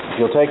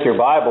you'll take your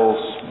Bibles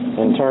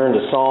and turn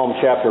to Psalm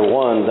chapter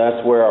 1,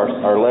 that's where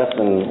our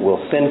lesson will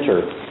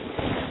center.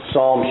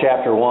 Psalm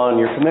chapter 1,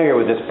 you're familiar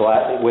with this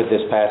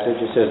passage.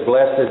 It says,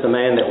 "Blessed is the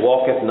man that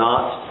walketh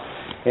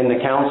not in the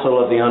counsel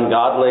of the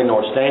ungodly,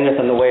 nor standeth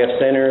in the way of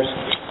sinners,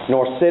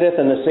 nor sitteth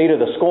in the seat of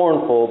the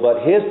scornful,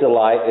 but his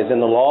delight is in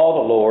the law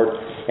of the Lord,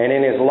 and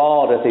in his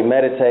law doth he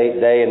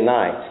meditate day and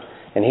night.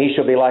 And he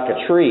shall be like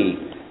a tree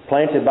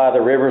planted by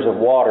the rivers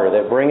of water,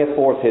 that bringeth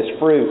forth his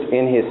fruit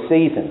in his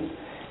season.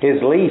 His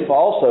leaf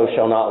also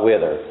shall not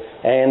wither,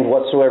 and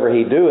whatsoever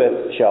he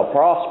doeth shall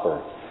prosper.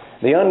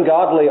 The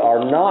ungodly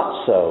are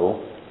not so,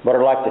 but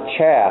are like the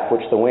chaff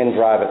which the wind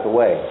driveth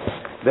away.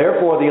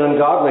 Therefore the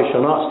ungodly shall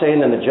not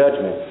stand in the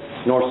judgment,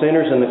 nor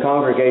sinners in the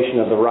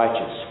congregation of the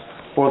righteous.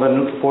 For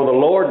the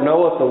Lord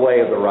knoweth the way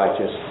of the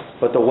righteous,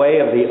 but the way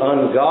of the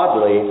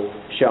ungodly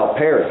shall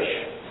perish."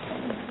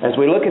 As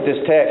we look at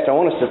this text, I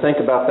want us to think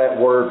about that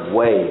word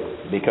 "way,"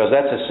 because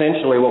that's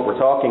essentially what we're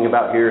talking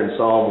about here in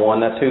Psalm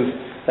 1.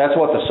 That's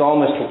what the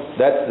psalmist,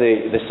 that's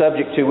the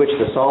subject to which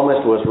the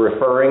psalmist was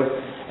referring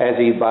as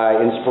he, by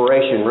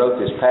inspiration, wrote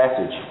this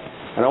passage.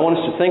 And I want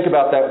us to think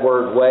about that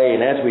word "way,"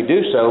 and as we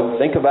do so,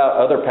 think about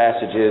other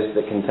passages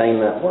that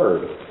contain that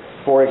word.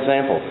 For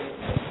example,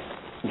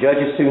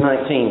 Judges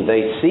 2:19,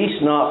 "They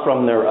cease not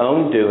from their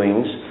own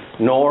doings,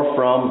 nor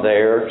from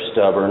their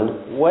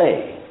stubborn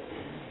way."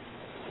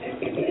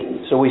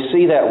 So we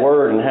see that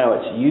word and how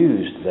it's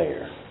used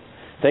there.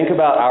 Think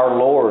about our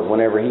Lord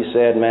whenever He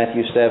said,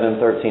 Matthew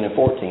 7:13 and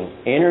 14,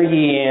 "Enter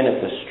ye in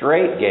at the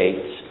strait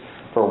gates,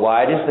 for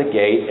wide is the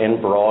gate, and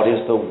broad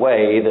is the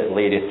way that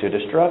leadeth to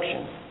destruction.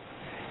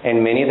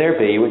 And many there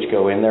be which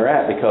go in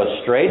thereat, because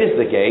strait is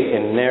the gate,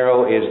 and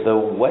narrow is the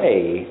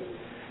way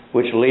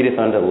which leadeth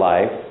unto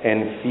life,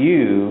 and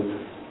few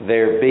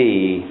there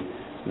be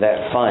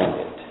that find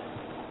it."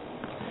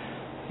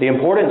 The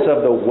importance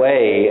of the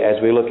way as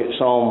we look at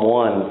Psalm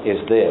 1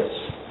 is this.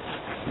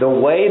 The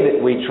way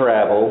that we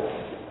travel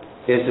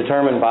is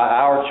determined by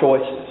our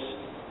choices.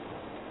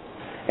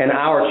 And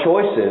our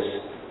choices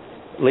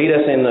lead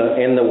us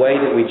in the way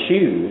that we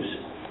choose.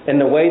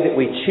 And the way that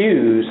we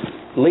choose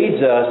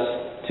leads us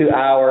to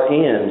our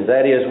end.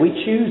 That is, we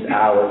choose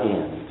our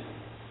end.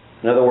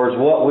 In other words,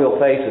 what we'll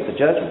face at the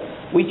judgment.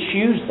 We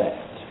choose that.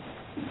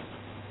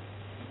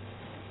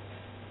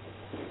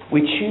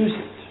 We choose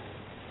it.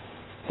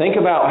 Think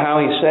about how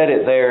he said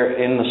it there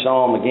in the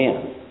psalm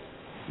again.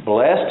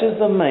 "Blessed is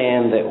the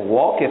man that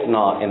walketh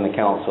not in the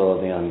counsel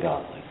of the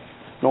ungodly,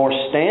 nor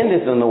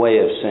standeth in the way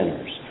of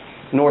sinners,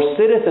 nor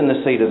sitteth in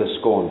the seat of the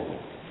scornful.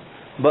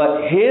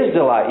 But his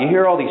delight," you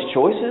hear all these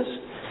choices?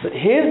 "But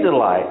his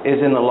delight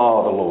is in the law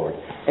of the Lord,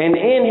 and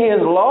in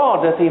his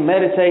law doth he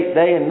meditate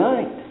day and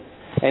night.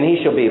 And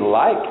he shall be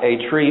like a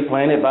tree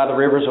planted by the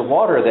rivers of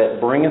water,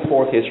 that bringeth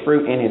forth his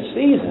fruit in his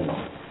season.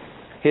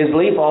 His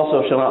leaf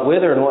also shall not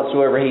wither, and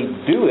whatsoever he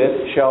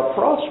doeth shall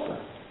prosper.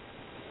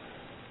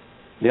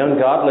 The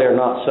ungodly are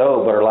not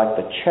so, but are like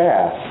the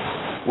chaff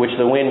which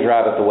the wind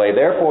driveth away.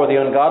 Therefore the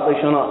ungodly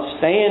shall not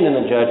stand in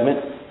the judgment,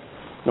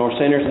 nor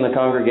sinners in the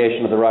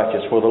congregation of the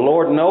righteous. For the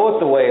Lord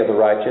knoweth the way of the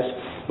righteous,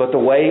 but the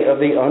way of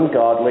the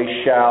ungodly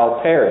shall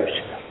perish."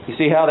 You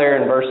see how there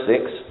in verse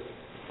 6,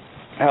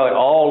 how it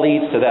all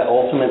leads to that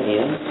ultimate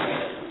end?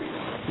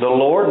 The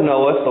Lord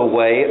knoweth the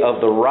way of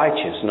the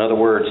righteous. In other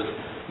words,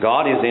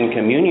 God is in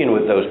communion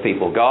with those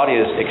people. God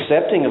is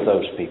accepting of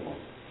those people.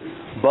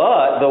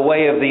 But the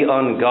way of the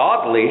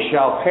ungodly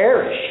shall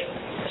perish.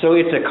 So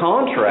it's a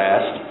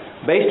contrast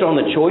based on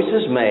the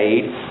choices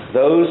made.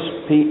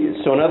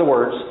 So in other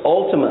words,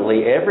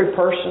 ultimately every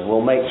person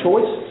will make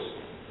choices.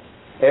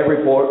 Every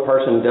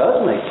person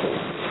does make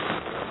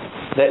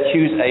choices that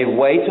choose a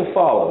way to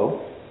follow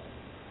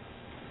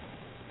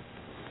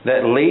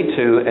that lead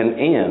to an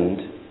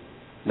end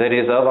that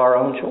is of our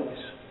own choice.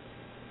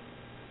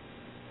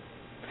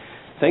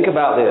 Think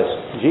about this.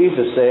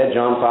 Jesus said,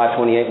 John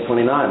 5:28 and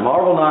 29,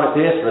 "Marvel not at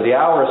this, for the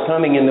hour is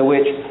coming in the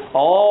which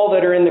all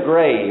that are in the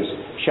graves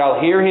shall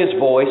hear his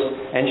voice,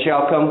 and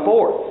shall come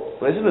forth."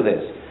 Listen to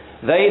this.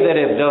 "They that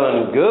have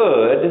done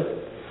good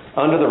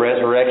unto the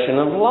resurrection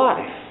of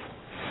life,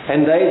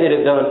 and they that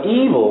have done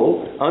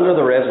evil unto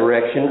the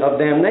resurrection of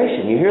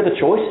damnation." You hear the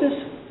choices?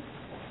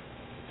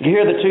 You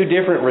hear the two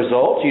different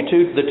results?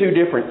 The two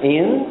different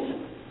ends?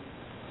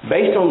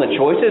 Based on the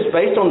choices,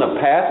 based on the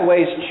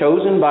pathways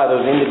chosen by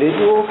those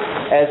individuals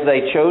as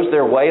they chose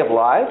their way of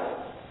life.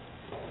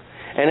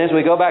 And as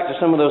we go back to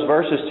some of those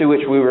verses to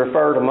which we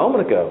referred a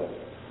moment ago,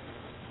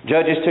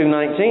 Judges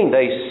 2:19,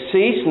 "They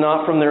cease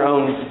not from their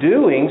own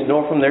doings,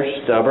 nor from their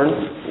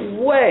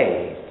stubborn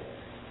way."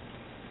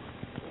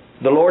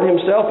 The Lord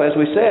Himself, as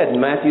we said,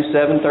 in Matthew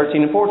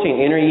 7:13 and 14,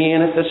 "Enter ye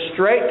in at the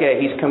strait gate."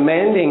 He's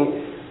commanding,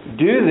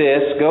 do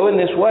this, go in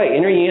this way.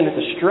 "Enter ye in at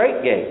the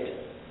strait gate.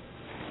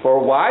 For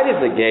wide is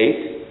the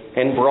gate,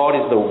 and broad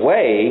is the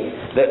way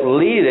that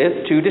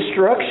leadeth to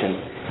destruction,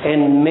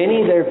 and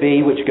many there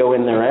be which go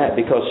in thereat.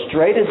 Because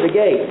strait is the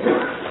gate,"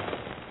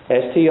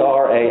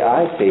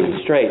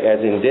 S-T-R-A-I-T, straight, as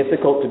in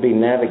difficult to be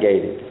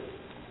navigated.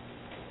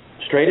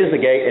 "Strait is the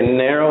gate, and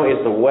narrow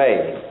is the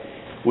way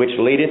which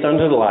leadeth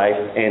unto life,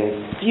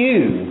 and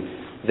few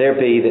there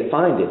be that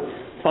find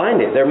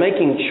it. They're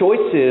making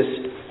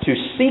choices to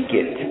seek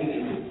it.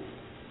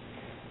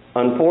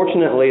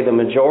 Unfortunately, the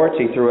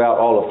majority throughout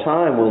all of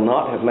time will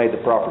not have made the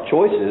proper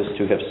choices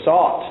to have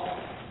sought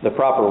the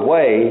proper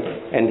way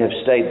and have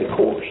stayed the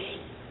course.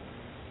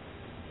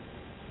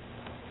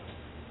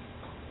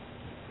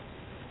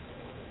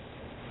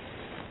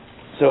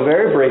 So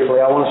very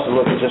briefly, I want us to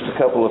look at just a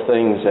couple of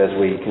things as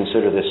we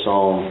consider this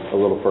psalm a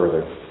little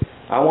further.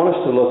 I want us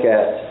to look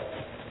at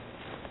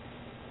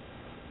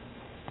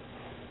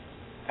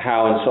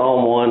how in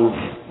Psalm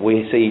 1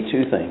 we see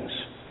two things.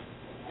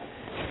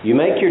 You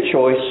make your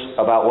choice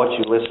about what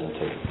you listen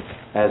to,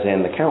 as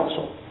in the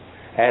counsel.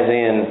 As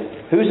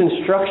in, whose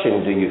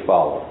instruction do you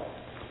follow?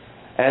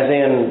 As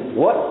in,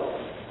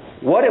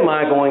 what am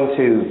I going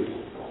to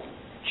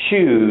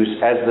choose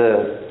as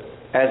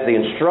the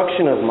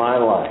instruction of my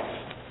life?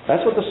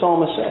 That's what the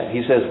psalmist said.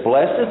 He says,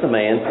 blessed is the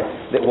man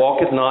that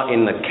walketh not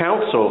in the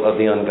counsel of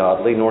the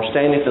ungodly, nor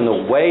standeth in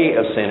the way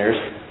of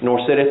sinners, nor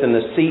sitteth in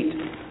the seat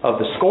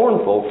of the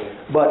scornful,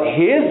 but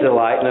his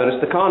delight, notice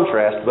the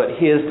contrast, but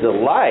his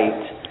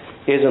delight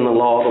is in the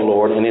law of the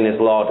Lord, and in his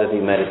law does he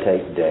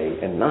meditate day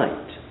and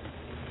night.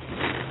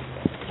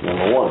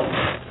 Number one.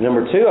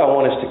 Number two, I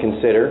want us to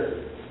consider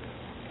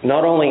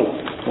not only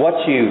what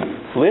you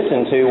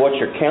listen to, what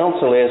your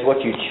counsel is, what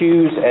you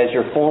choose as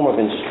your form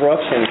of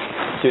instruction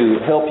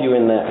to help you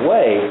in that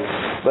way,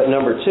 but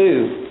number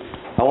two,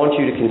 I want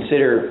you to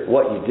consider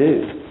what you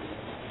do.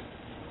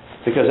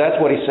 Because that's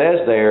what he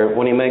says there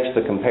when he makes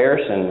the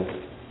comparison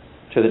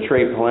to the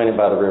tree planted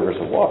by the rivers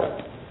of water.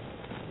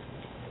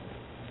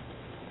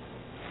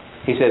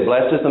 He said,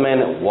 blessed is the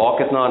man that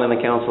walketh not in the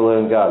counsel of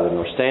the ungodly,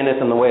 nor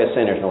standeth in the way of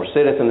sinners, nor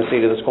sitteth in the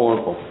seat of the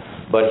scornful.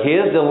 But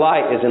his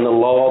delight is in the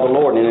law of the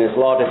Lord, and in his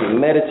law doth he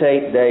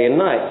meditate day and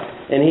night.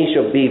 And he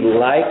shall be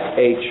like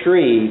a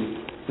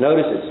tree.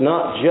 Notice it's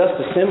not just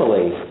a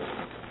simile.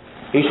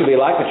 He shall be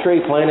like a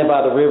tree planted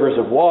by the rivers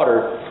of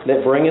water,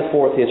 that bringeth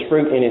forth his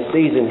fruit in his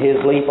season. His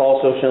leaf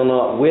also shall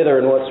not wither,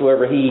 and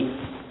whatsoever he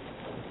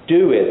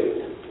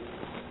doeth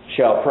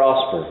shall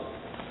prosper.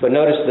 But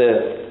notice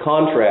the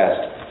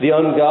contrast. The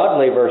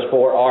ungodly, verse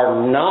 4,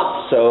 are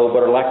not so,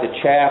 but are like the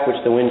chaff which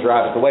the wind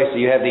driveth away. So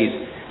you have these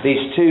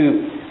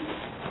two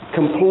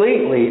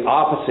completely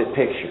opposite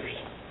pictures.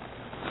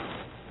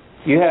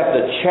 You have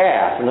the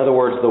chaff, in other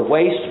words, the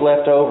waste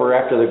left over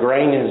after the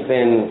grain has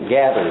been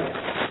gathered,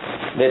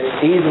 that's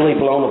easily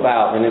blown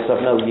about and it's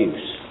of no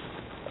use.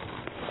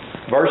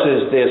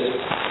 Versus this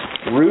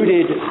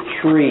rooted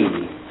tree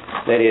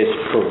that is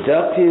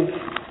productive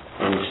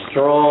and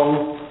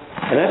strong.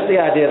 And that's the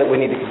idea that we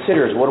need to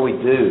consider is what do we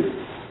do?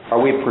 Are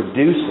we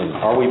producing?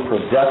 Are we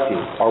productive?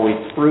 Are we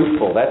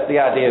fruitful? That's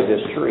the idea of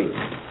this tree.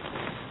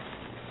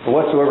 For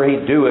whatsoever he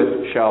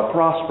doeth shall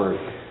prosper.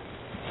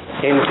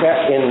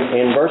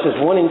 In verses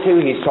 1 and 2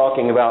 he's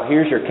talking about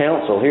here's your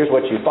counsel, here's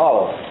what you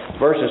follow.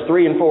 Verses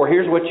 3 and 4,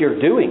 here's what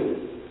you're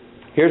doing.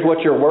 Here's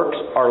what your works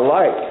are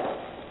like.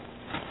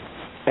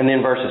 And then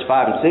verses 5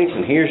 and 6,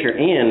 and here's your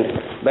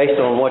end based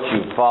on what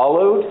you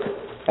followed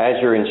as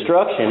your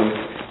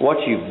instruction, what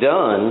you've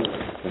done.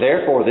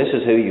 Therefore, this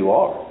is who you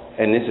are.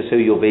 And this is who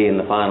you'll be in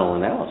the final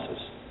analysis.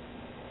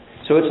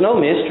 So it's no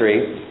mystery,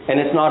 and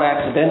it's not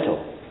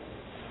accidental.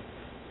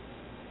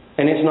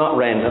 And it's not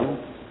random.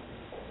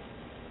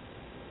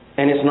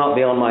 And it's not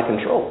beyond my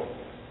control.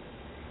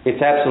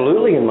 It's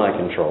absolutely in my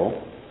control.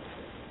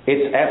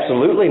 It's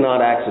absolutely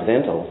not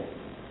accidental.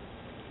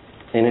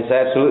 And it's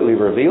absolutely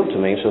revealed to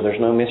me, so there's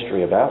no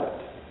mystery about it.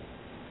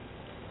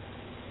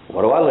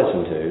 What do I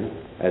listen to?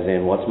 As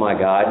in, what's my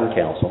guide and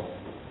counsel?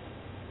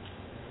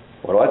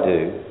 What do I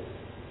do?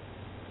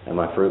 Am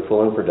I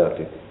fruitful and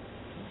productive?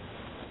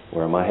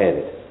 Where am I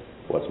headed?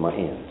 What's my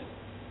end?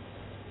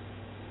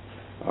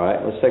 All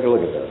right, let's take a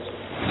look at those.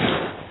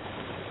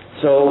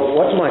 So,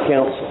 what's my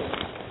counsel?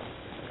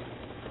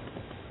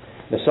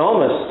 The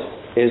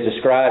psalmist is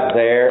described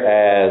there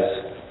as,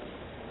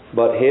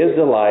 but his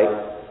delight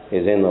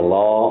is in the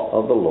law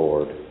of the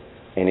Lord,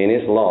 and in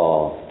his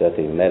law doth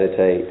he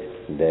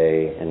meditate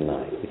day and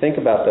night. You think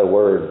about the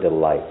word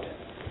delight.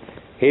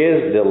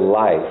 His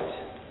delight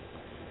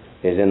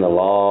is in the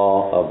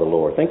law of the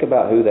Lord. Think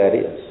about who that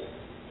is.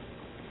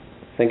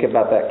 Think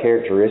about that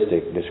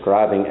characteristic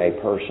describing a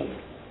person.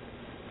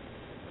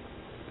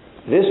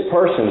 This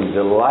person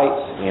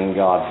delights in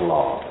God's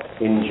law,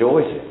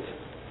 enjoys it,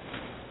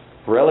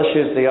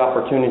 relishes the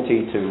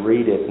opportunity to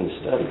read it and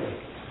study it.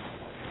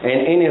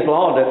 And in his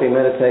law doth he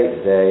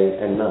meditate day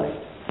and night.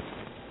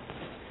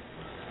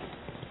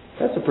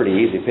 That's a pretty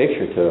easy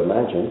picture to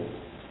imagine.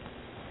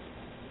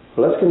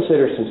 Let's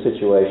consider some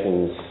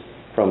situations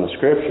from the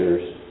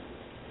Scriptures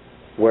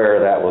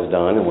where that was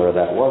done and where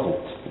that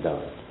wasn't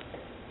done.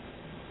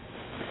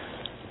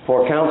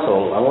 For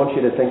counsel, I want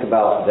you to think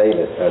about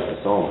David as the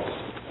psalmist.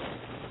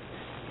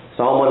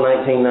 Psalm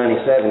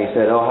 119:97, he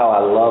said, "Oh, how I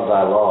love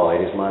thy law,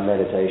 it is my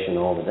meditation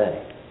all the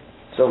day."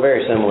 So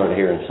very similar to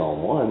here in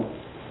Psalm 1.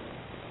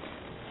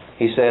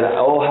 He said,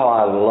 "Oh, how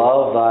I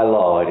love thy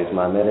law, it is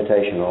my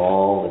meditation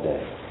all the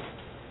day."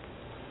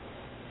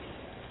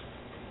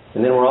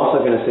 And then we're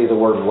also going to see the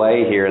word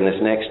way here in this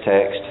next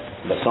text.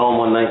 But Psalm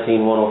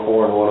 119,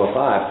 104, and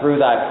 105. Through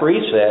thy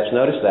precepts,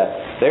 notice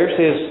that, there's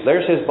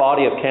his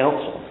body of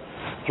counsel.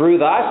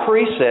 Through thy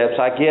precepts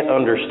I get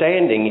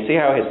understanding. You see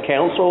how his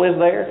counsel is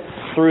there?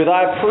 Through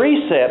thy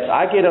precepts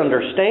I get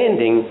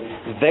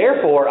understanding.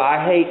 Therefore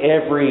I hate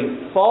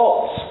every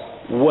false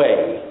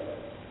way.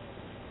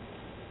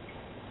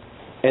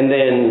 And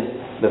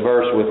then the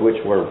verse with which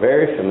we're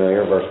very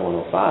familiar, verse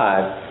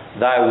 105.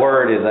 Thy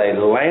word is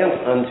a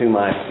lamp unto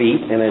my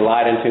feet and a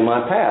light unto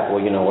my path. Well,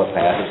 you know what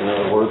path is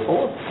another word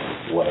for?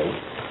 Way.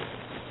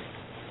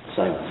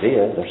 Same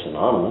idea. They're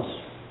synonymous.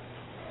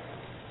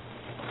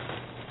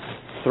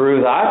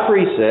 Through thy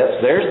precepts,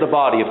 there's the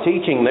body of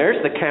teaching,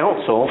 there's the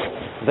counsel,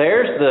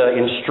 there's the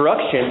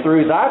instruction.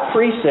 Through thy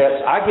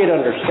precepts, I get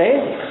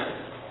understanding.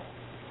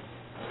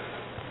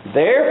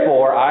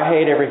 Therefore, I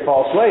hate every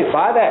false way.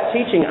 By that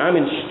teaching, I'm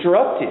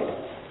instructed.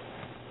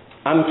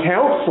 I'm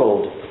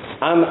counseled.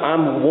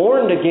 I'm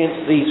warned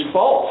against these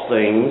false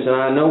things, and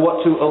I know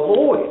what to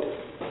avoid.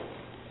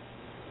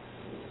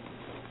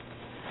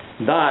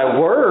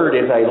 Thy word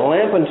is a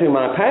lamp unto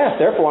my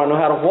path, therefore I know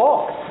how to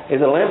walk. Is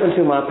a lamp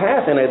unto my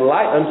path and a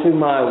light unto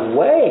my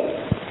way.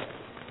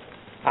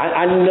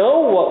 I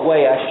know what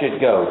way I should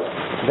go.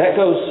 That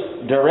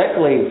goes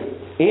directly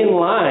in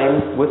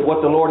line with what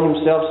the Lord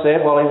Himself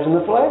said while He was in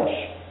the flesh.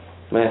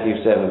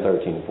 Matthew 7,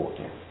 13, and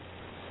 14.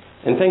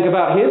 And think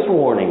about His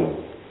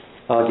warning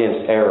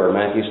against error.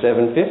 Matthew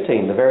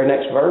 7:15, the very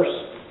next verse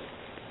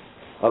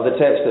of the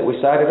text that we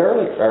cited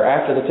earlier, or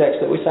after the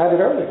text that we cited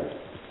earlier.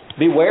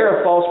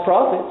 Beware of false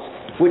prophets,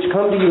 which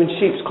come to you in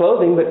sheep's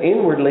clothing, but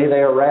inwardly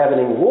they are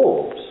ravening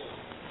wolves.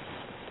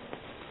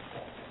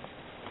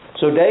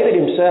 So David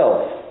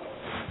himself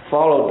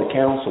followed the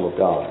counsel of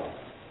God.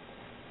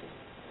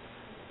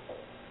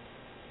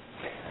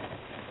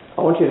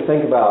 I want you to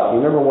think about,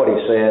 you remember what he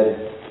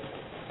said?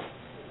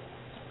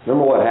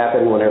 Remember what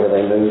happened whenever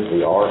they moved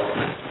the ark?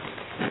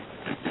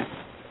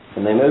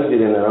 And they moved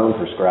it in their own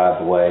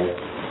prescribed way,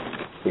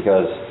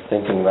 because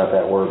thinking about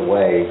that word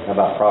way, how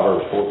about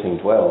Proverbs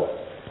 14:12?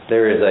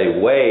 There is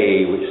a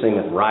way which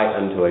seemeth right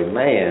unto a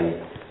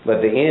man,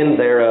 but the end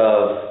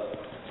thereof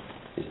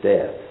is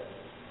death.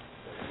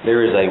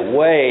 There is a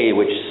way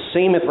which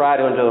seemeth right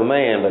unto a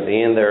man, but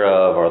the end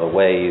thereof are the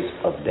ways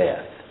of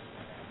death.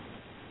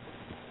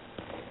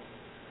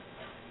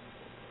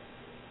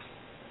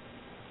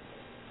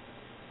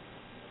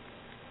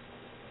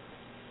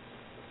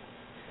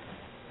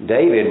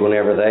 David,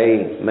 whenever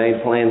they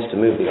made plans to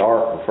move the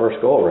ark the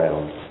first go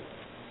around,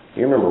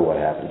 you remember what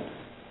happened.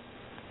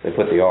 They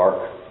put the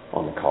ark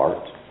on the cart.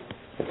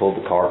 They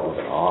pulled the cart with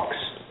an ox.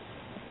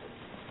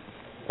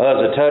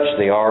 Uzzah touched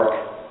the ark,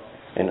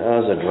 and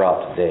Uzzah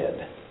dropped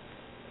dead.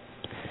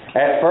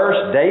 At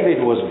first,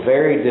 David was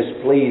very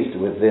displeased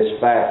with this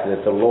fact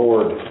that the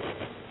Lord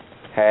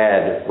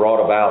had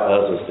brought about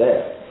Uzzah's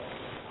death.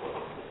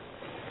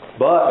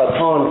 But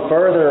upon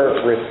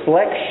further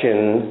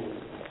reflection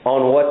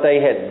on what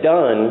they had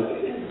done,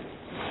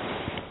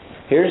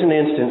 here's an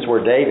instance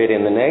where David,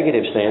 in the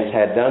negative sense,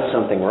 had done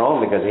something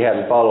wrong because he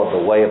hadn't followed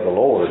the way of the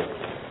Lord.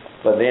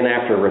 But then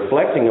after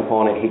reflecting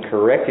upon it, he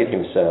corrected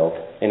himself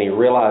and he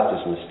realized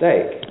his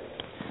mistake.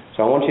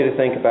 So I want you to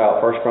think about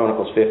 1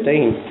 Chronicles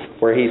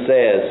 15, where he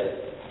says,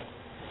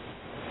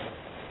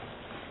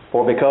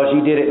 "For because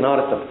ye did it not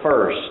at the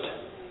first,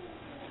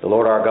 the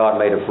Lord our God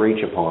made a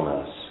breach upon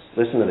us."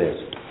 Listen to this.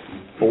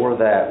 "For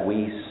that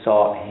we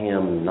sought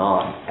Him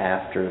not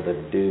after the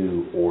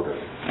due order."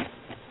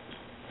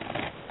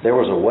 There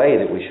was a way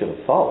that we should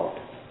have followed,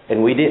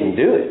 and we didn't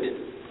do it.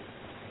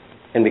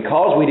 And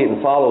because we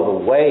didn't follow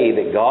the way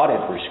that God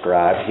had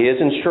prescribed, His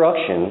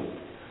instruction,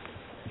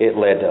 it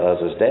led to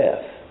Uzzah's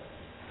death.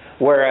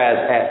 Whereas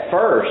at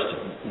first,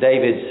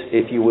 David's,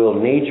 if you will,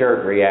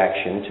 knee-jerk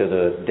reaction to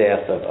the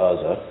death of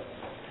Uzzah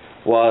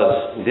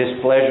was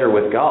displeasure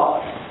with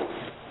God.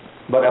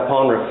 But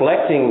upon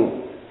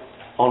reflecting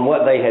on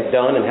what they had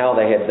done and how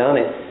they had done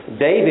it,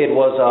 David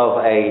was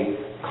of a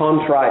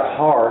contrite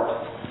heart,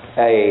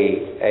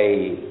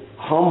 a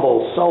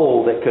humble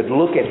soul that could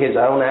look at his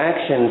own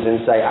actions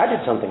and say, I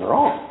did something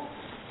wrong.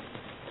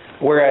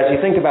 Whereas you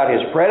think about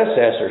his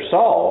predecessor,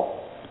 Saul,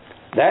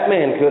 that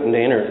man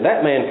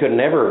couldn't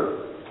ever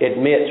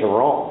admit to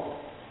wrong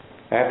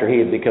after he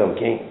had become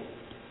king.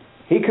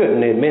 He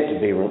couldn't admit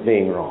to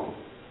being wrong.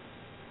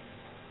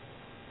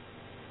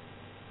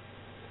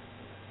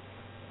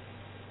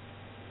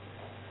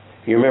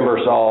 You remember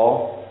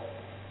Saul,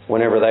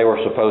 whenever they were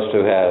supposed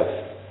to have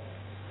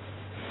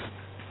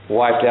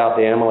wiped out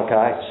the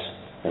Amalekites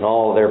and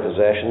all of their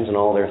possessions and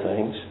all their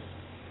things.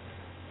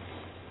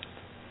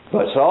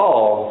 But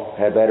Saul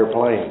had better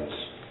plans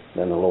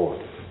than the Lord.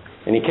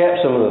 And he kept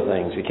some of the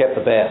things. He kept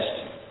the best.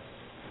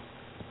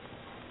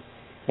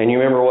 And you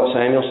remember what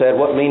Samuel said,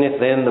 "What meaneth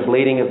then the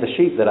bleating of the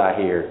sheep that I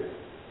hear?"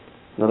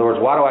 In other words,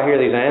 why do I hear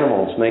these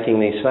animals making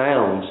these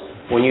sounds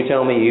when you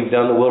tell me you've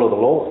done the will of the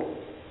Lord?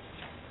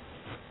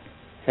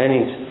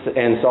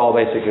 And Saul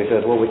basically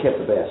says, well, we kept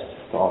the best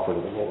to offer to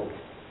the Lord.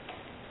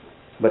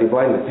 But he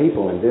blamed the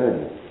people in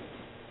doing it.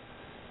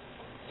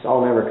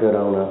 Saul never could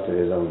own up to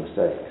his own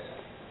mistakes.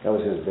 That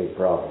was his big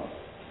problem.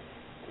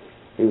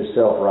 He was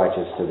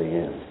self-righteous to the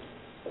end.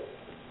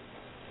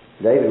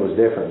 David was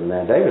different than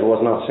that. David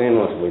was not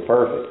sinlessly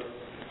perfect.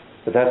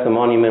 But that's the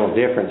monumental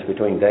difference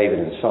between David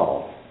and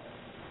Saul.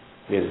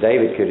 Is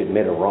David could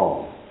admit a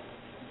wrong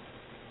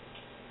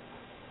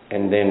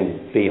and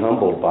then be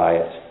humbled by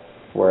it,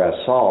 whereas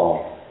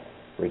Saul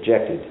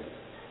rejected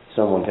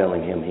someone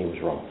telling him he was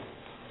wrong.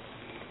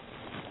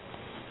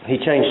 He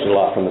changed a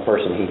lot from the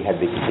person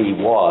he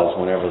was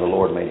whenever the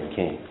Lord made him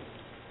king.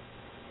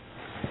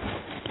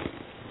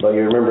 But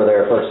you remember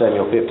there, 1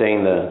 Samuel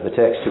 15, the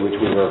text to which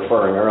we were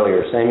referring earlier.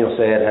 Samuel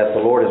said, "Hath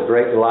the Lord his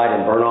great delight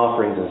in burnt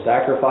offerings and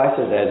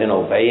sacrifices, as in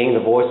obeying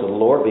the voice of the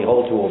Lord?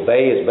 Behold, to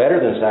obey is better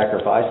than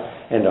sacrifice,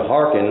 and to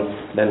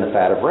hearken than the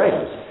fat of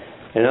ravens."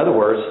 In other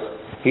words,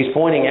 he's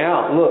pointing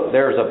out, look,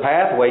 there's a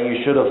pathway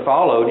you should have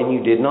followed, and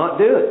you did not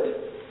do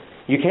it.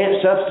 You can't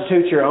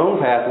substitute your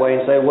own pathway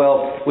and say,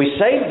 well, we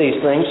saved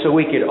these things so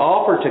we could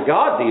offer to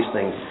God these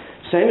things.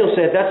 Samuel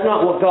said, that's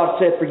not what God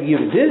said for you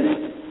to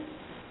do.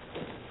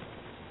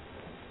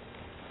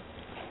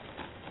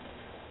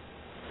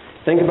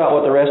 Think about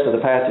what the rest of the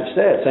passage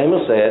said.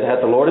 Samuel said, "Hath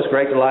the Lord his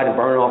great delight in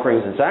burnt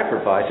offerings and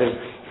sacrifices,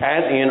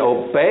 as in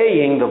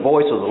obeying the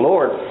voice of the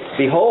Lord?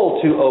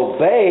 Behold, to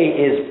obey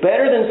is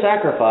better than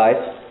sacrifice,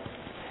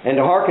 and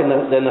to hearken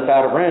than the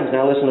fat of rams."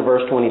 Now listen to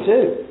verse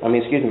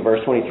 23.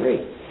 Verse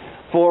 23.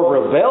 "For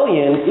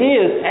rebellion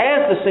is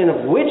as the sin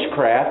of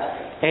witchcraft,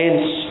 and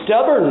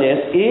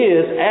stubbornness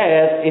is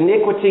as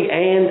iniquity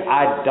and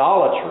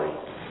idolatry."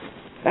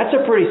 That's a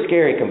pretty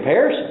scary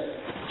comparison.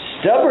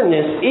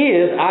 Stubbornness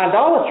is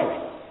idolatry.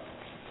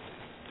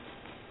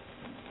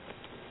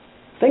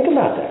 Think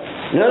about that.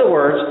 In other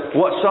words,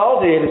 what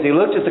Saul did is he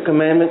looked at the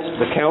commandments,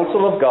 the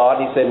counsel of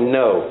God. He said,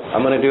 no,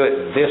 I'm going to do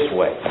it this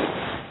way.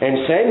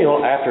 And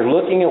Samuel, after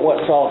looking at what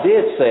Saul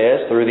did,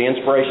 says, through the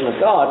inspiration of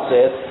God,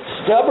 says,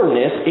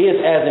 stubbornness is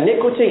as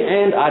iniquity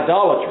and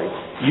idolatry.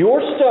 Your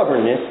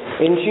stubbornness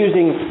in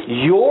choosing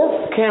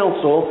your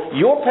counsel,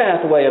 your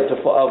pathway of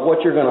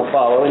what you're going to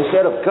follow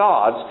instead of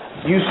God's,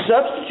 you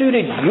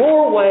substituted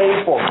your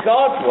way for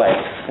God's way.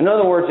 In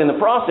other words, in the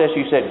process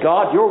you said,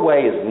 God, your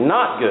way is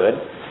not good.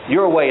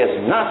 Your way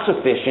is not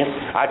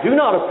sufficient. I do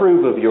not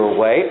approve of your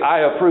way.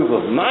 I approve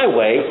of my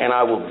way, and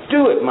I will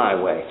do it my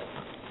way.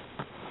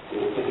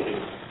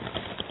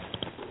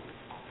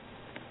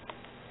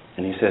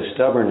 And he says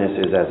stubbornness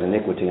is as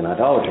iniquity and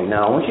idolatry.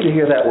 Now, I want you to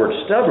hear that word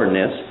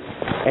stubbornness,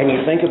 and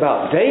you think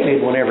about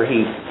David whenever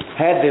he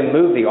had them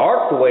move the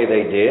ark the way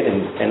they did,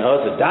 and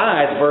Uzzah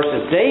dies,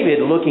 versus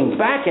David looking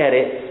back at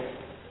it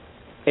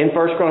in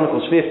 1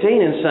 Chronicles 15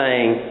 and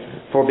saying,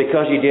 for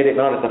because you did it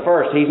not at the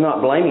first. He's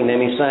not blaming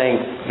them. He's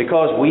saying,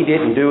 because we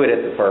didn't do it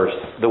at the first,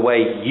 the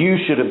way you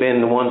should have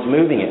been the ones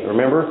moving it.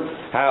 Remember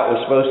how it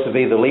was supposed to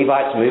be the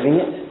Levites moving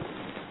it?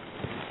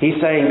 He's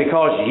saying,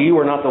 because you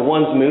were not the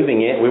ones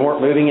moving it, we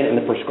weren't moving it in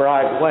the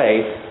prescribed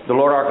way, the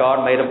Lord our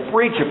God made a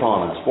breach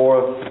upon us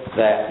for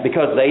that.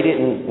 Because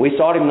we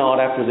sought Him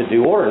not after the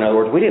due order. In other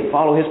words, we didn't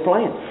follow His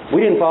plan. We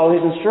didn't follow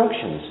His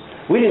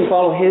instructions. We didn't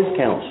follow His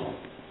counsel.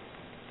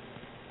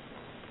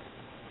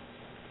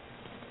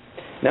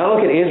 Now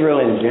look at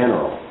Israel in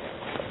general.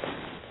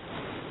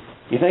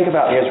 You think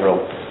about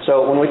Israel.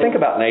 So when we think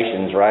about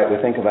nations, right, we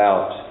think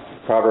about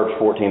Proverbs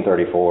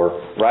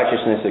 14:34,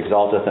 righteousness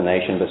exalteth a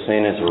nation, but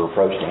sin is a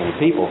reproach to any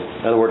people.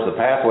 In other words, the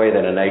pathway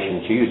that a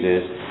nation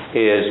chooses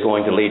is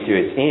going to lead to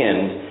its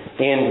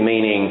end. End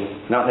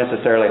meaning not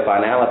necessarily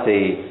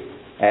finality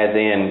as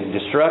in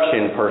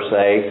destruction per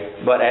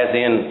se, but as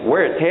in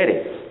where it's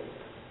headed.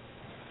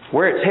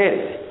 Where it's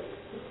headed.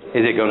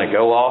 Is it going to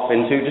go off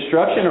into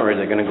destruction, or is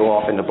it going to go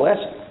off into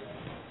blessing?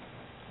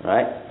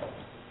 Right?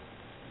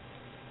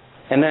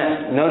 And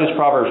that, notice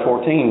Proverbs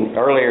 14,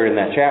 earlier in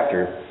that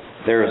chapter,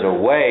 there is a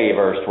way,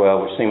 verse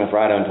 12, which seemeth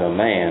right unto a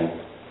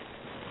man,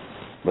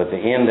 but the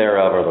end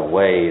thereof are the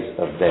ways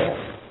of death.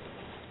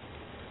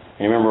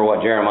 You remember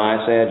what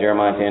Jeremiah said,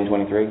 Jeremiah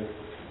 10:23?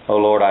 O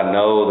Lord, I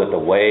know that the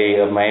way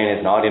of man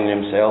is not in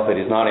himself, it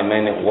is not in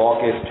man that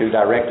walketh to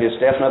direct his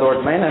steps. In other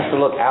words, man has to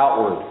look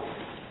outward.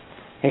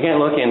 He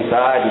can't look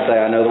inside and say,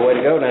 I know the way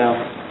to go now.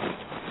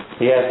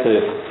 He has to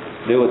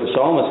do what the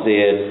psalmist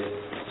did,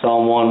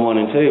 Psalm 1:1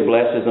 and 2.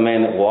 Blessed is the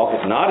man that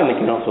walketh not in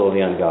the counsel of the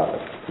ungodly,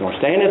 nor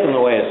standeth in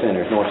the way of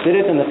sinners, nor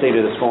sitteth in the seat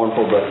of the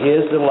scornful, but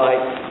his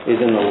delight is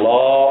in the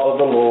law of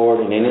the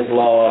Lord, and in his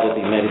law doth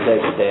he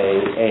meditate day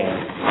and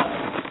night.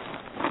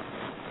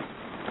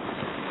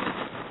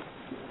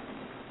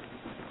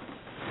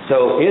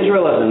 So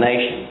Israel as a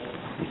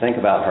nation, you think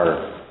about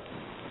her,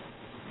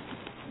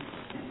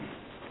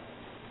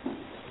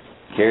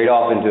 carried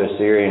off into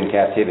Assyrian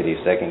captivity,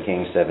 2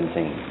 Kings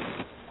 17.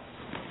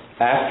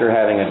 After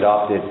having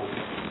adopted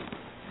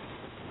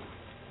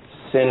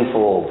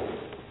sinful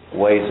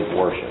ways of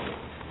worship.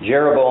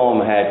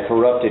 Jeroboam had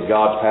corrupted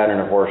God's pattern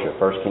of worship,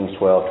 1 Kings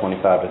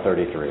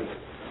 12:25-33.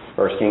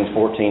 1 Kings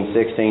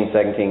 14:16,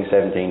 2 Kings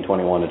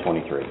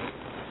 17:21-23.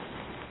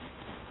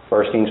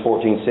 1 Kings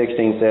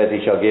 14:16 says,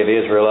 He shall give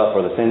Israel up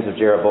for the sins of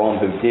Jeroboam,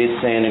 who did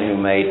sin and who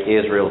made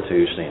Israel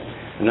to sin.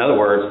 In other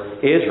words,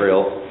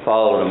 Israel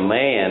followed a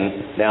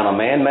man down a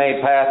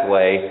man-made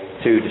pathway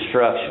to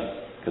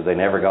destruction because they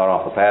never got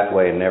off the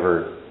pathway and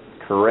never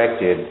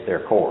corrected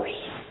their course.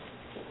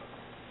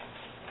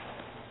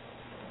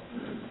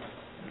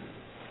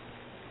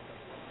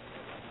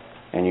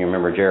 And you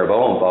remember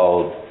Jeroboam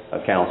followed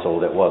a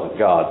counsel that wasn't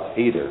God's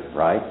either,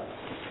 right?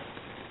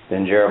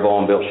 Then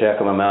Jeroboam built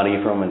Shechem and Mount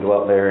Ephraim and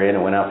dwelt therein,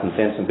 and went out from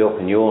thence and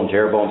built Peniel. And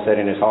Jeroboam said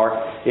in his heart,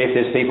 if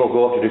this people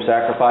go up to do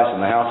sacrifice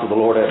in the house of the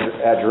Lord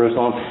at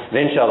Jerusalem,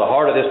 then shall the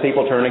heart of this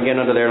people turn again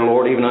unto their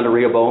Lord, even unto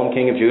Rehoboam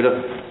king of Judah.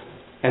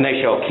 And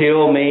they shall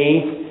kill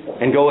me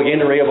and go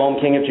again to Rehoboam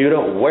king of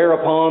Judah.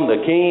 Whereupon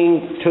the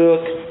king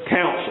took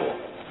counsel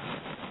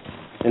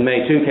and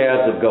made 2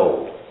 calves of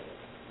gold.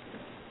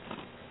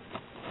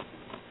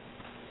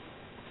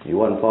 He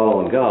wasn't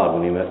following God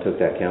when he took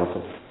that counsel.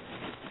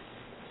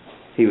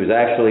 He was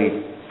actually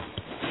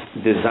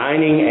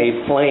designing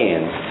a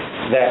plan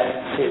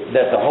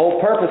that the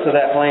whole purpose of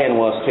that plan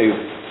was to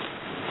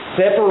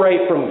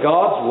separate from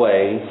God's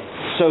way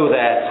so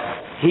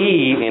that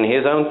he, in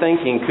his own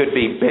thinking, could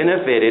be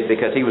benefited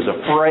because he was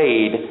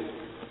afraid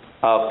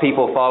of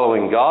people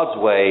following God's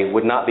way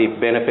would not be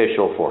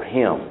beneficial for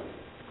him.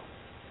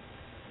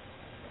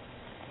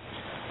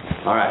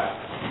 All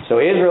right. So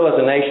Israel as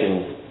a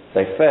nation,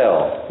 they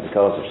fell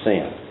because of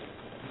sin.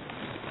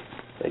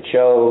 They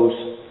chose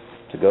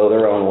to go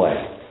their own way.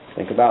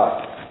 Think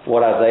about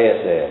what Isaiah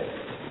said.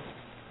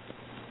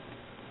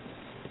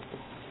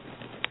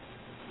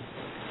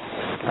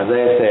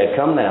 Isaiah said,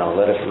 come now,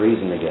 let us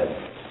reason together.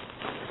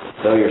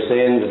 Though your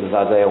sins, this is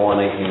Isaiah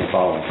 1:18 and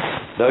following.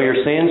 Though your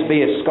sins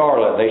be as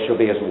scarlet, they shall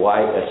be as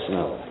white as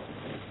snow.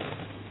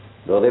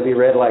 Though they be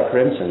red like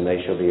crimson,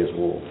 they shall be as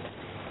wool.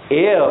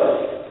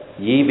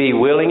 If ye be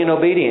willing and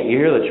obedient, you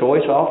hear the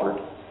choice offered?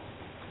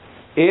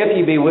 If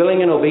ye be willing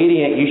and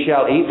obedient, ye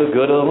shall eat the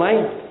good of the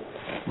land.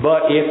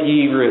 But if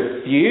ye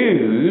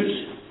refuse,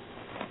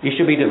 ye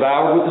shall be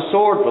devoured with the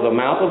sword, for the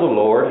mouth of the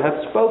Lord hath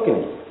spoken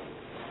it.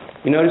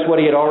 You notice what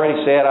he had already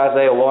said,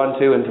 Isaiah 1,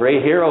 2, and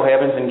 3. Hear, O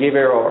heavens, and give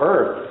ear, O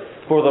earth,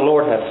 for the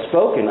Lord hath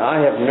spoken. I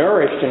have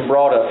nourished and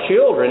brought up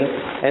children,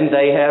 and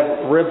they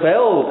have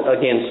rebelled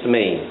against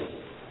me.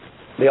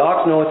 The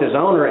ox knoweth his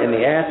owner, and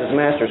the ass his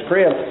master's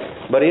crib.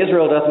 But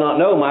Israel doth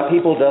not know, my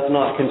people doth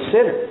not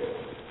consider.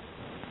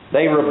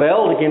 They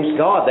rebelled against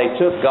God. They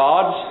took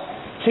God's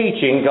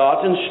teaching,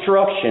 God's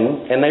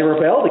instruction, and they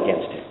rebelled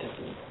against it.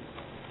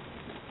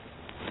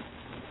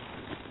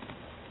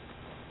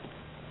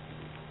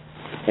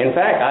 In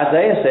fact,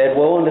 Isaiah said,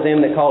 woe unto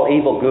them that call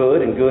evil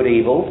good and good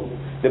evil,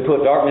 that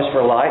put darkness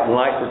for light and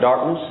light for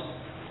darkness,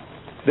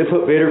 that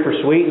put bitter for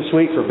sweet and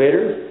sweet for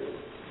bitter.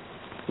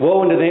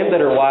 Woe unto them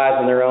that are wise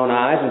in their own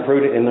eyes and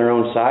prudent in their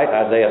own sight,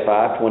 Isaiah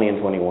 5, 20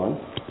 and 21.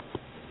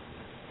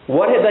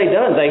 What had they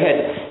done? They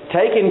had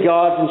taken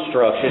God's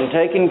instruction,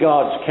 taken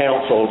God's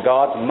counsel,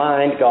 God's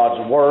mind,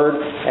 God's word,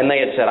 and they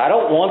had said, I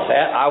don't want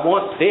that, I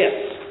want this.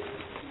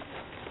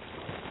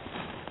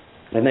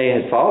 And they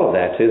had followed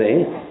that to the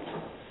end.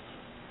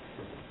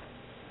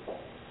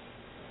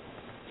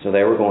 So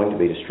they were going to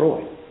be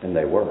destroyed, and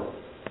they were.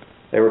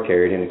 They were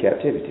carried into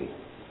captivity.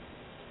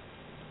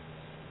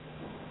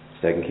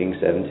 2 Kings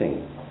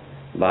 17,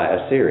 by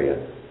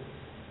Assyria.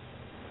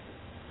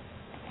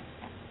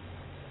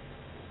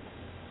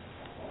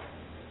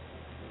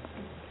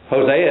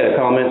 Hosea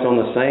comments on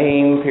the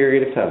same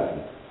period of time.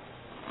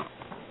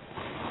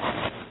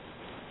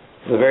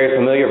 The very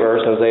familiar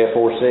verse, Hosea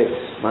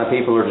 4:6. My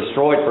people are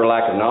destroyed for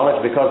lack of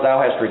knowledge. Because thou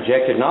hast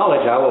rejected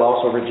knowledge, I will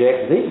also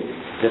reject thee.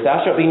 That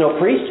thou shalt be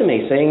no priest to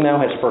me, seeing thou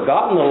hast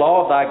forgotten the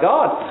law of thy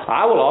God.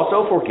 I will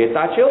also forget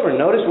thy children.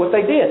 Notice what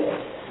they did.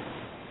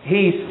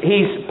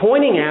 He's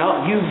pointing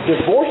out, you've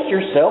divorced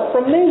yourself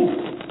from me.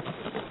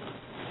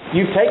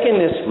 You've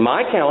taken this,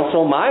 my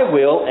counsel, my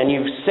will, and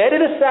you've set it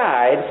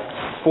aside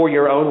for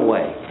your own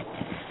way.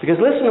 Because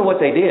listen to what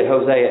they did,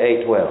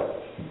 Hosea 8:12.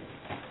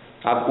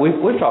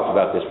 We've talked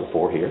about this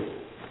before here.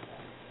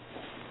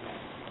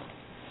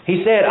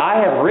 He said,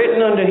 I have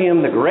written unto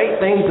him the great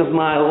things of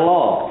my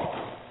law,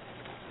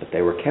 but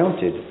they were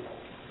counted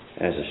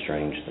as a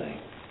strange thing.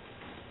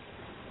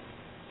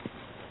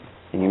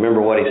 And you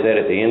remember what he said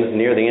at the end,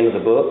 near the end of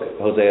the book,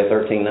 Hosea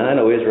 13:9,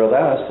 O Israel,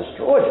 thou hast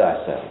destroyed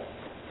thyself,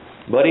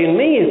 but in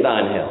me is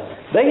thine help.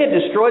 They had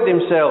destroyed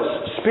themselves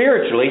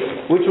spiritually,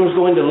 which was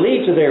going to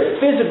lead to their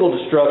physical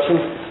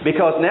destruction,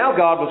 because now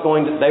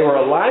they were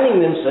aligning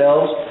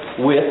themselves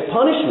with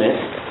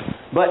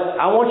punishment.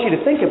 But I want you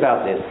to think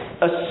about this.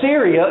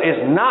 Assyria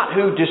is not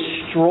who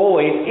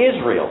destroyed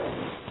Israel.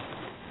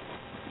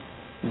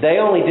 They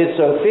only did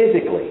so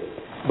physically.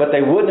 But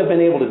they wouldn't have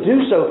been able to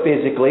do so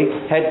physically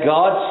had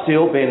God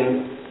still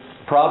been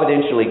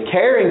providentially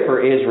caring for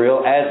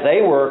Israel as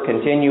they were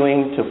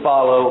continuing to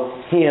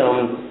follow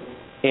Him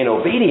in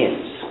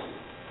obedience.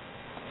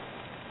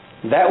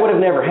 That would have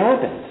never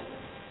happened.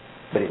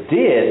 But it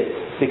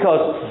did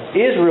because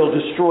Israel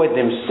destroyed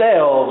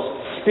themselves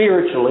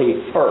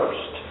spiritually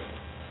first.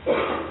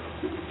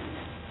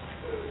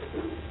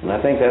 And I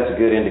think that's a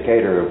good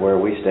indicator of where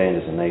we stand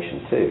as a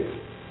nation too.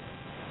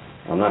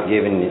 I'm not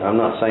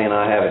saying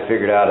I have it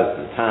figured out at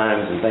the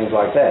times and things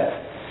like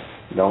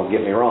that. Don't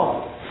get me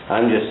wrong.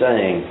 I'm just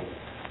saying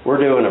we're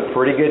doing a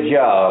pretty good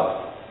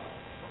job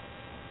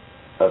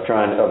of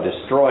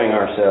destroying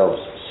ourselves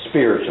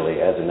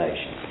spiritually as a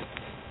nation.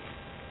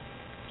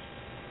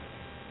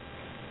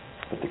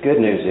 But the good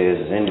news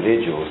is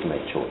individuals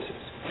make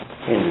choices.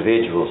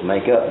 Individuals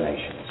make up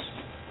nations.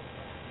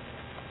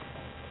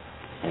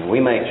 And we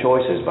make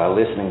choices by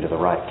listening to the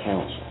right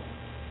counsel.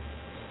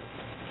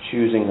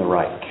 Choosing the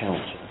right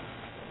counsel.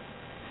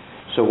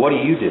 So what do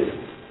you do?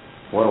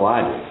 What do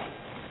I do?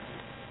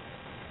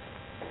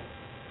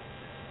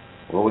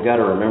 Well, we got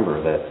to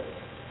remember that.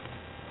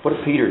 What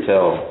did Peter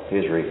tell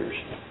his readers?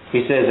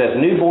 He says, as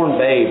newborn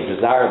babes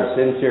desire the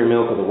sincere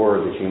milk of the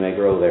Word that you may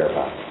grow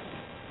thereby.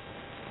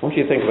 I want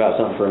you to think about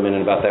something for a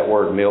minute about that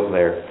word milk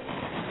there.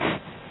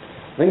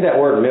 I think that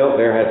word milk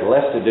there has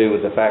less to do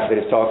with the fact that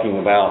it's talking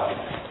about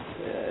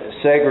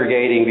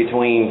segregating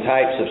between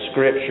types of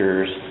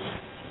scriptures,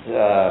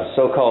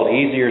 so-called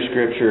easier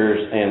scriptures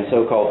and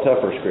so-called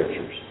tougher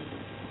scriptures.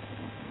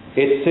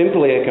 It's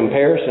simply a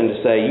comparison to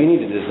say you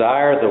need to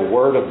desire the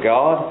Word of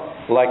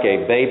God like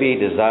a baby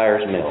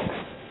desires milk.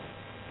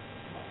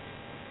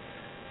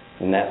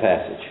 In that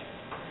passage.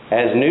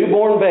 As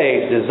newborn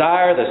babes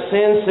desire the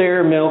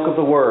sincere milk of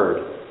the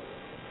Word.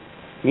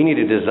 You need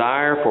to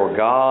desire for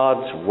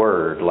God's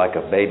Word like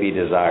a baby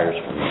desires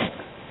for milk.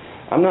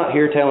 I'm not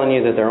here telling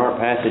you that there aren't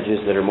passages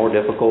that are more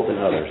difficult than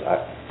others.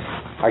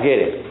 I get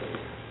it.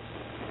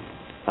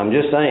 I'm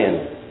just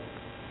saying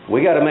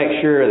we got to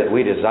make sure that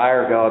we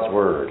desire God's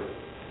Word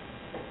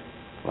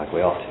like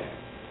we ought to.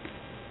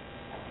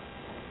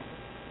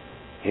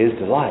 His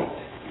delight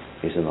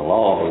is in the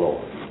law of the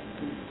Lord.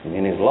 And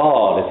in His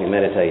law does he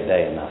meditate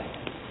day and night.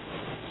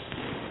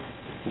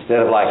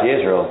 Instead of like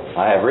Israel,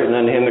 I have written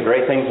unto him the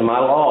great things of my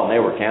law, and they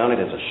were counted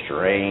as a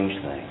strange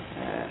thing.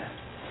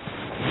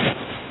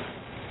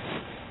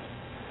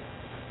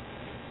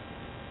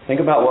 Think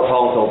about what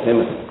Paul told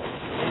Timothy.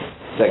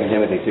 2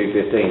 Timothy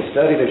 2:15.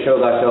 Study to show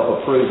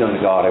thyself approved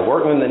unto God, a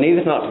workman that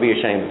needeth not to be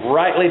ashamed,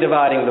 rightly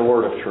dividing the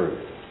word of truth.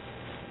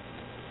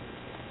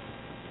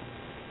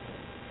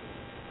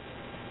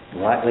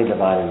 Rightly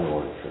dividing the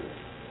word of truth.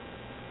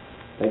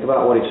 Think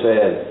about what he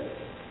said,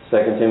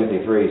 2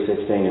 Timothy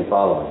 3:16 and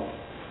following.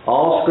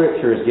 All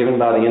Scripture is given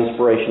by the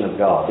inspiration of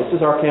God. This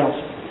is our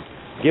counsel.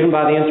 Given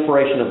by the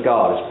inspiration of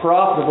God. It's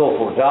profitable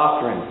for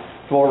doctrine,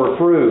 for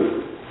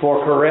reproof,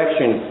 for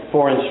correction,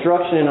 for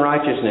instruction in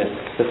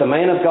righteousness, that the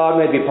man of God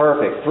may be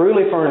perfect,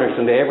 truly furnished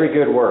unto every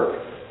good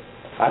work.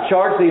 I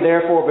charge thee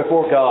therefore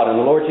before God and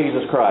the Lord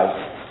Jesus Christ,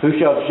 who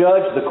shall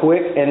judge the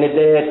quick and the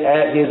dead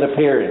at His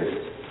appearing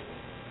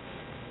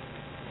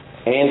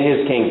and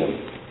His kingdom.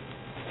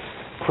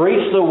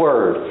 Preach the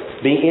word.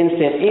 Be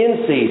instant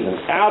in season,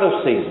 out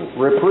of season.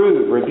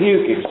 Reprove,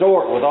 rebuke,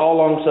 exhort with all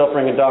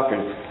longsuffering and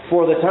doctrine.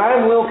 For the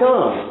time will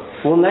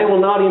come when they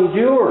will not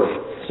endure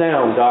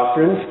sound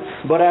doctrine,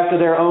 but after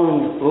their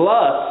own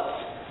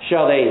lusts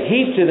shall they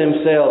heap to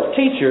themselves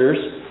teachers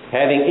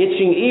having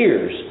itching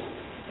ears,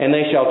 and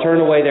they shall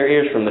turn away their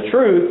ears from the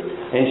truth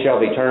and shall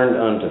be turned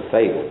unto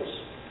fables.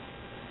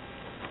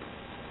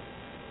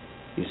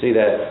 You see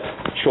that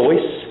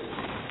choice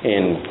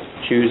in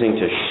choosing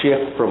to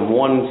shift from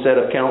one set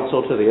of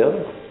counsel to the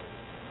other?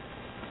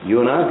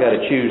 You and I have got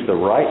to choose the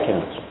right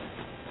counsel.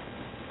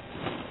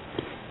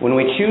 When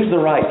we choose the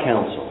right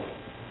counsel,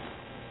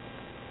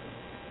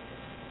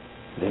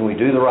 then we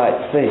do the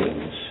right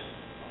things.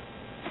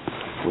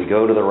 We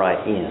go to the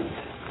right end.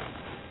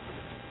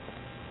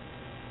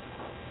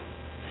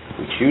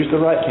 We choose the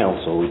right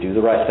counsel, we do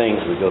the right things,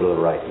 we go to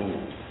the right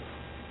end.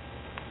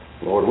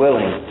 Lord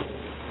willing,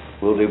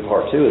 we'll do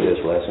part 2 of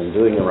this lesson,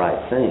 doing the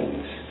right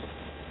things,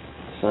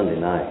 Sunday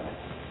night,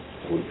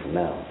 a week from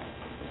now.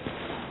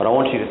 But I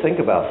want you to think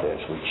about this.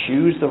 We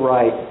choose the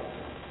right...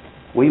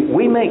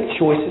 We make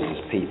choices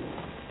as people.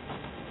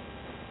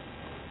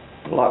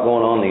 A lot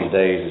going on these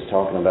days is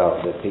talking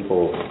about the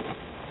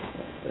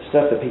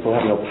stuff that people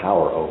have no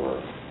power over.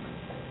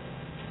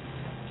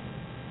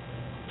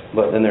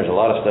 But then there's a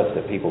lot of stuff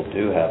that people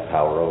do have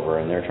power over,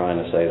 and they're trying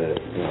to say that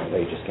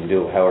they just can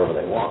do it however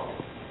they want.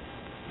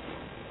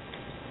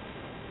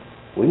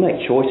 We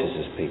make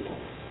choices as people.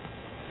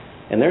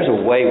 And there's a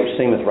way which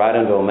seemeth right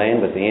unto a man,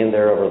 but the end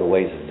thereof are the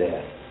ways of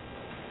death.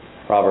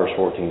 Proverbs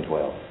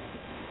 14:12.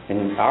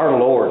 And our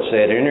Lord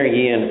said, enter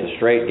ye into the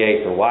straight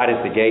gate, for wide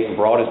is the gate, and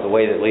broad is the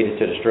way that leadeth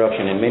to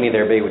destruction, and many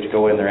there be which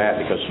go in thereat,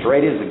 because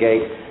straight is the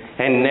gate,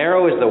 and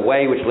narrow is the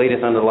way which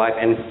leadeth unto life,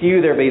 and few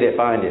there be that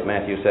find it.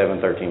 Matthew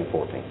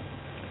 7:13-14.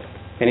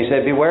 And he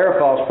said, beware of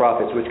false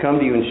prophets, which come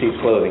to you in sheep's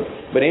clothing,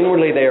 but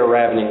inwardly they are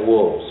ravening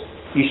wolves.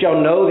 You shall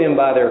know them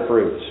by their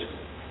fruits.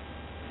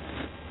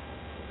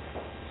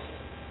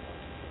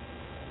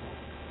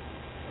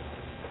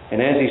 And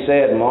as he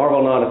said,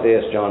 marvel not at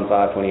this, John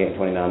 5:28-29.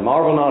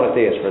 Marvel not at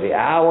this, for the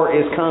hour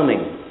is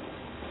coming.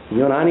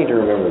 You and I need to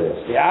remember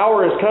this. The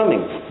hour is coming,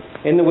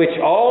 in the which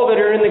all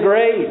that are in the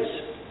graves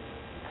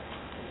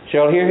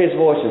shall hear His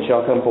voice and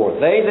shall come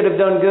forth. They that have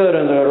done good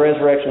unto the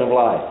resurrection of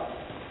life.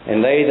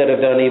 and they that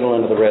have done evil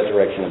unto the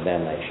resurrection of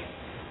damnation.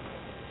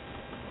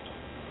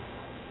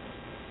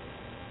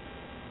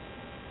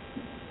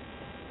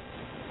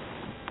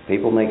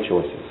 People make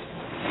choices.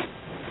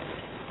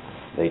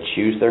 They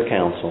choose their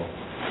counsel,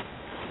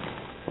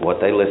 what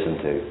they listen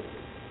to.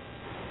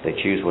 They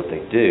choose what they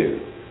do,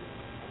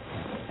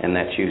 and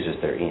that chooses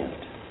their end.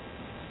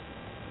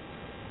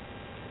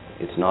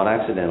 It's not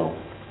accidental.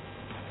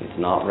 It's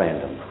not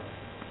random.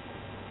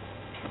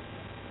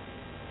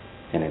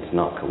 And it's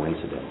not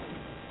coincidental.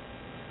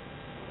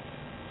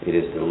 It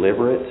is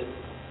deliberate,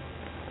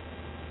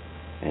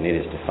 and it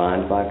is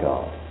defined by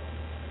God.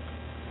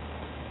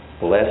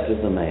 Blessed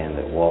is the man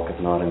that walketh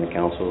not in the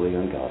counsel of the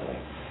ungodly,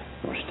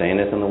 nor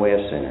standeth in the way of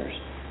sinners,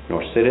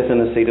 nor sitteth in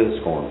the seat of the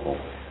scornful.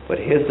 But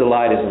his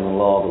delight is in the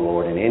law of the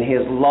Lord, and in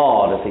his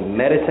law doth he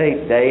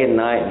meditate day and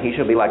night, and he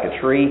shall be like a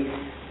tree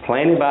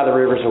planted by the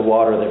rivers of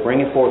water, that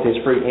bringeth forth his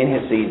fruit in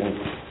his season.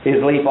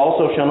 His leaf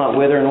also shall not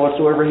wither, and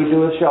whatsoever he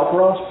doeth shall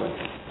prosper.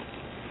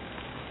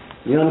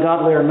 The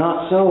ungodly are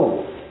not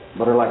so,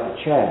 but are like the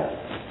chaff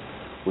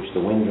which the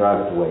wind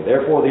driveth away.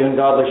 Therefore the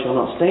ungodly shall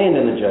not stand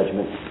in the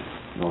judgment,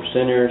 nor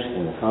sinners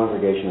in the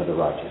congregation of the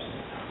righteous.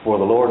 For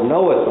the Lord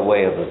knoweth the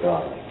way of the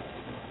godly,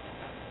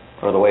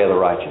 or the way of the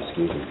righteous,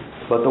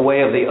 but the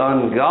way of the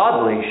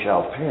ungodly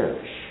shall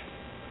perish.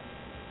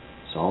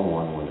 Psalm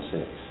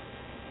 1:1-6.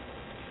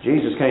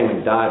 Jesus came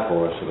and died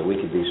for us so that we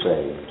could be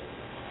saved,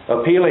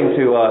 appealing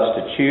to us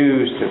to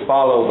choose to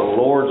follow the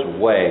Lord's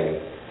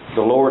way,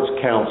 the Lord's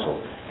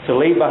counsel, to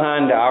leave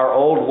behind our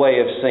old way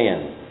of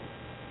sin,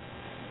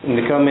 and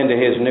to come into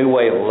his new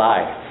way of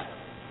life.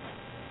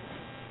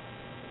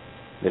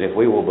 That if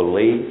we will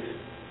believe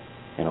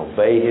and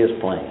obey his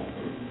plan,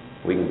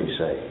 we can be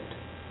saved.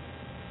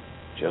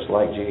 Just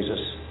like Jesus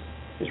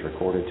is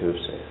recorded to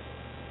have said.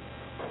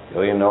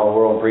 Go into all the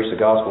world and preach the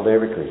gospel to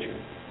every creature.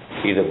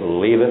 He that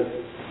believeth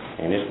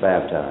and is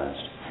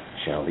baptized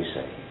shall be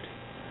saved.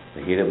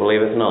 But he that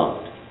believeth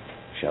not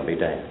shall be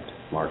damned.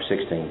 Mark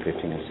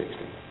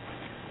 16:15-16.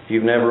 If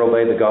you've never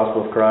obeyed the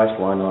gospel of Christ,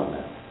 why not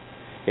now?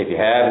 If you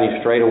have and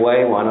you've strayed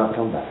away, why not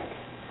come back?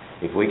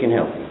 If we can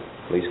help you,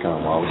 please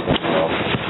come while we stand.